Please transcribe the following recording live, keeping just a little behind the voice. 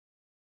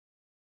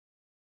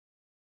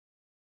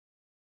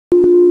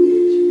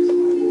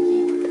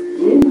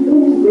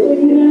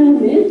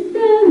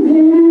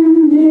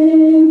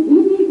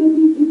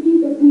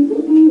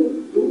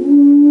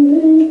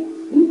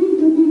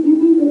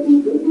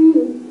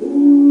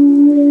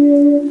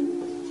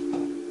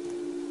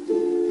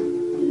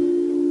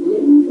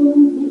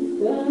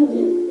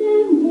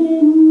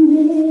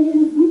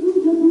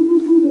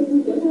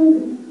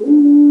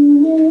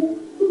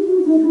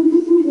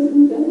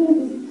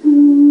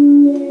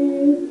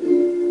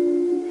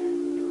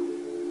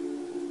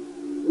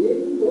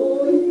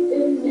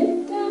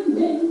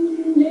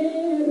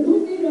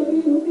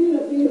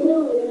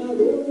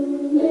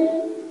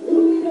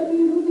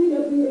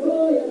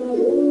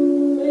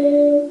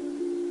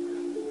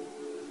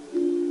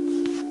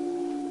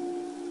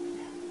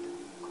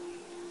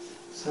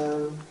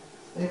So,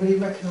 anybody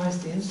recognise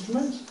the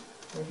instrument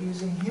we're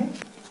using here?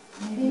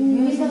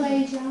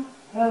 Using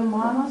her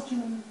mouth.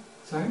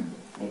 Sorry?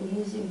 Maybe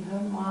using her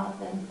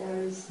mouth, and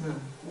there is No.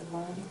 the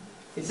one.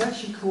 It's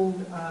actually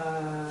called,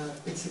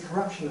 it's a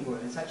corruption of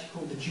word, it's actually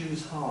called the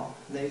Jew's harp.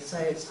 They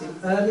say it's the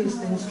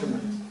earliest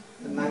instrument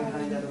that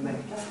mankind ever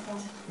made.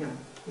 Yeah.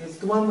 It's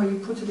the one where you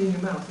put it in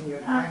your mouth and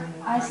you're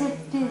I said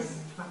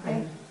this.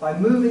 and by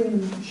moving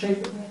the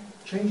shape,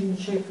 changing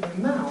the shape of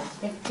your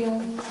mouth, you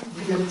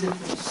get a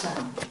different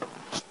sound.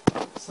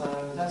 So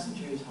that's the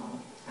Jew's harp.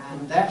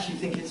 And they actually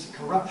think it's a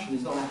corruption,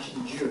 it's not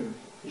actually Jew.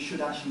 It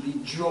should actually be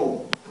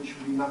jaw, which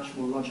would be much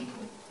more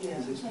logical,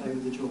 because it's played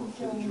with the jaw,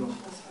 through the jaw.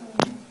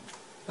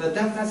 But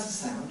that's the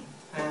sound.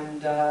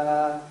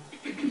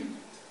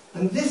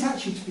 And this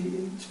actually,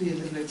 to be a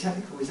little bit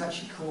technical, is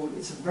actually called,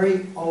 it's a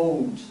very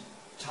old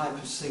type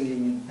of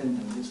singing in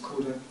Finland. It's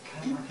called I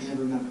can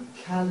never remember,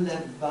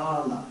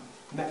 Kalevala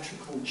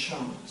metrical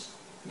chant.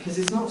 Because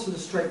it's not sort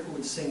of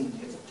straightforward singing,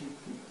 it's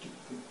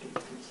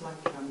it's like,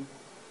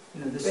 you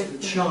know, this sort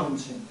of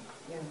chanting.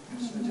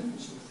 It's a different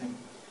sort of thing.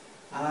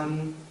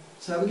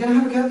 So we're going to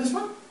have a go at this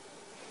one?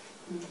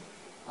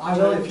 I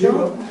will if you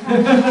will.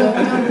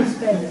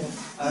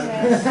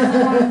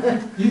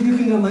 You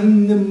can go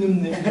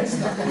and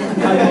stuff.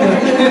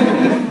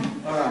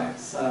 Alright,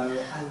 so,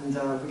 and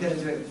we're going to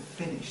do it in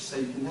Finnish, so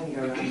you can then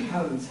go around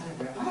home and tell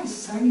everyone, I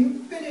sang in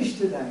Finnish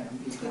today, and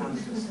be proud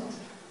of yourself.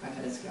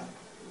 Okay, let's go.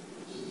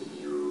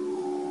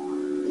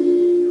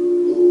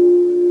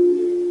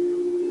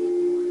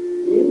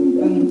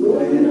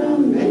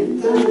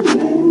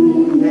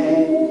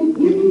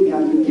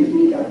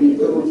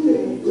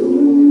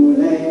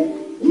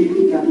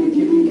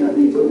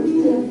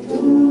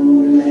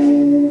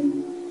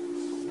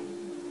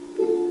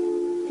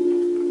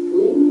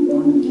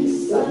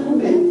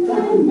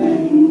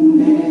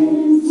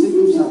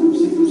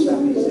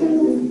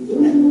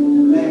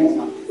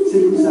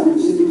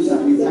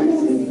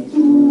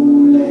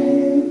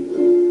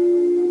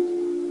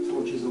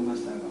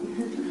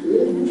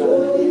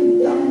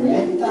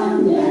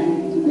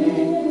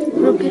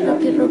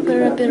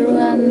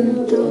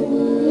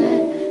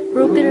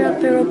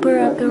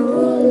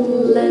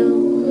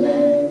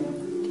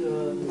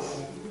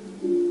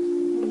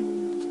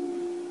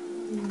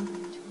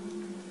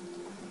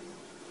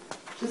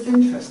 Just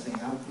interesting,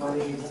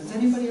 has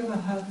anybody ever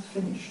heard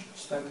Finnish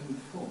spoken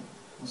before,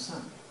 or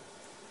sung?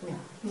 Yeah.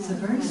 It's a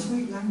very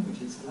sweet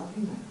language, it's a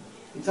lovely language.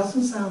 It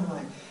doesn't sound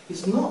like,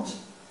 it's not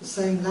the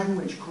same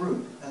language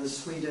group as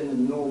Sweden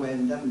and Norway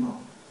and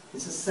Denmark.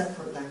 It's a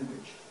separate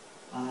language.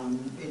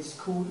 It's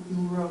called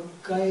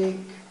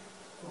Urugaic,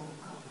 oh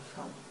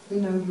God,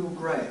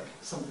 Urugaic,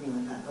 something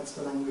like that. That's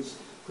the language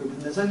group.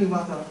 And there's only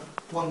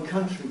one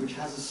country which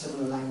has a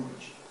similar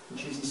language,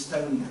 which is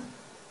Estonia,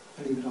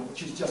 believe it or not,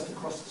 which is just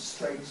across the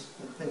straits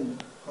of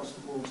Finland, across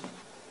the water.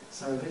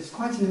 So it's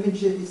quite an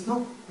image. It's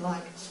not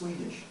like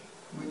Swedish,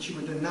 which you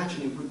would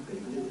imagine it would be,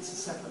 but it's a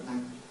separate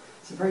language.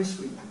 It's a very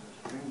sweet language,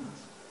 very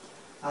nice.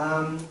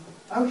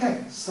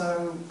 Okay,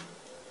 so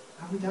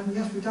have we done?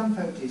 Yes, we've done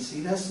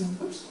FolkDC.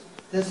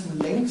 There's some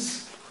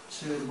links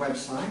to the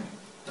website.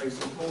 Very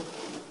simple.